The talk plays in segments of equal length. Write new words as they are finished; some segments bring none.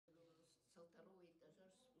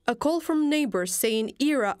A call from neighbors saying,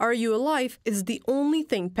 "Ira, are you alive?" is the only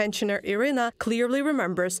thing pensioner Irina clearly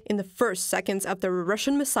remembers in the first seconds after a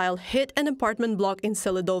Russian missile hit an apartment block in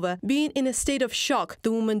Selidova. Being in a state of shock,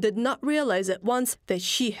 the woman did not realize at once that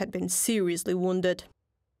she had been seriously wounded.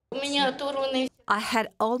 I had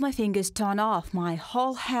all my fingers torn off, my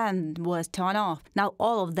whole hand was torn off. Now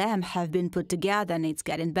all of them have been put together and it's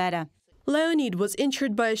getting better. Leonid was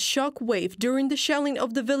injured by a shock wave during the shelling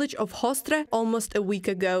of the village of Hostre almost a week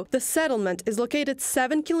ago. The settlement is located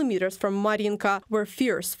 7 kilometers from Mariinka, where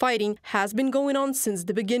fierce fighting has been going on since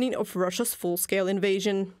the beginning of Russia's full-scale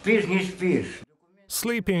invasion.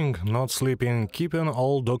 Sleeping, not sleeping, keeping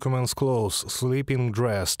all documents close, sleeping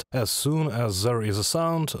dressed. As soon as there is a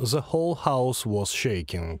sound, the whole house was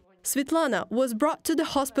shaking. Svetlana was brought to the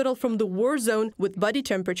hospital from the war zone with body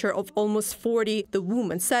temperature of almost 40. The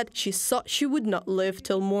woman said she thought she would not live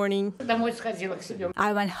till morning.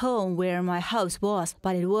 I went home where my house was,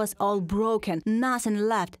 but it was all broken, nothing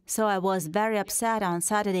left, so I was very upset on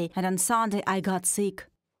Saturday, and on Sunday I got sick.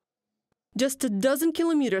 Just a dozen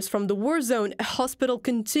kilometers from the war zone, a hospital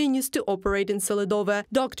continues to operate in Selidova.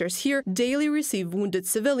 Doctors here daily receive wounded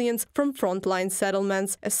civilians from frontline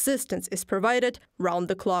settlements. Assistance is provided round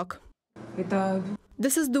the clock.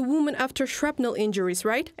 This is the woman after shrapnel injuries,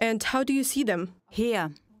 right? And how do you see them?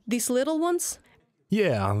 Here. These little ones?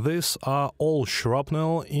 Yeah, these are all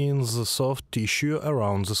shrapnel in the soft tissue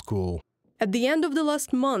around the school. At the end of the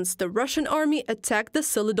last months, the Russian army attacked the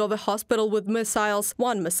Selidova hospital with missiles.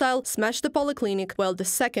 One missile smashed the polyclinic, while the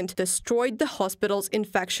second destroyed the hospital's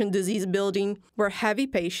infection disease building, where heavy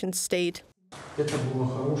patients stayed.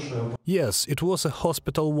 Yes, it was a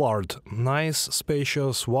hospital ward, nice,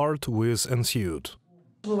 spacious ward with ensuite.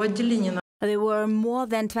 There were more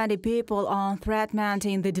than 20 people on treatment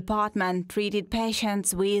in the department, treated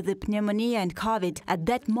patients with pneumonia and COVID. At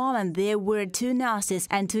that moment, there were 2 nurses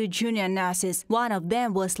and 2 junior nurses. One of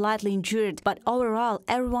them was slightly injured, but overall,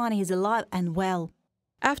 everyone is alive and well.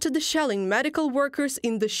 After the shelling, medical workers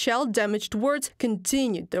in the shell-damaged wards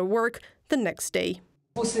continued their work the next day.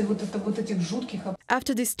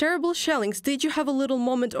 After these terrible shellings, did you have a little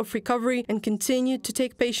moment of recovery and continue to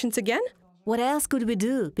take patients again? What else could we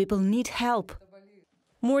do? People need help.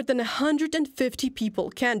 More than 150 people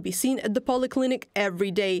can be seen at the polyclinic every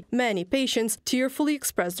day. Many patients tearfully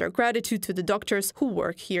express their gratitude to the doctors who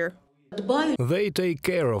work here. They take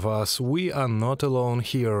care of us, we are not alone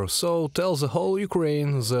here, so tell the whole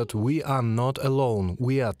Ukraine that we are not alone,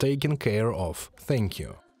 we are taken care of. Thank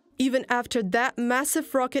you. Even after that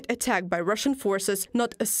massive rocket attack by Russian forces,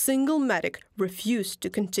 not a single medic refused to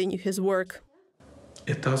continue his work.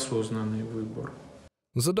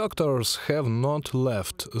 The doctors have not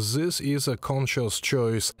left. This is a conscious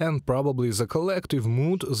choice, and probably the collective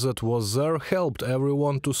mood that was there helped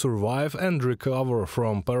everyone to survive and recover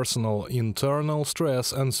from personal internal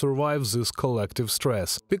stress and survive this collective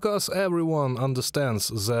stress. Because everyone understands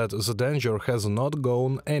that the danger has not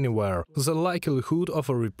gone anywhere. The likelihood of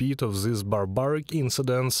a repeat of these barbaric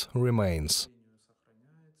incidents remains.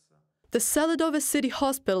 The Selidova City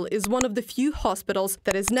Hospital is one of the few hospitals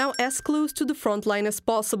that is now as close to the front line as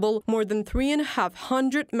possible. More than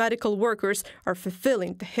 350 medical workers are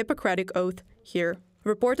fulfilling the Hippocratic Oath here.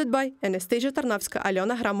 Reported by Anastasia Tarnavska,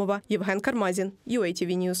 Alena Hramova, Yevhen Karmazin,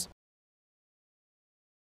 UATV News.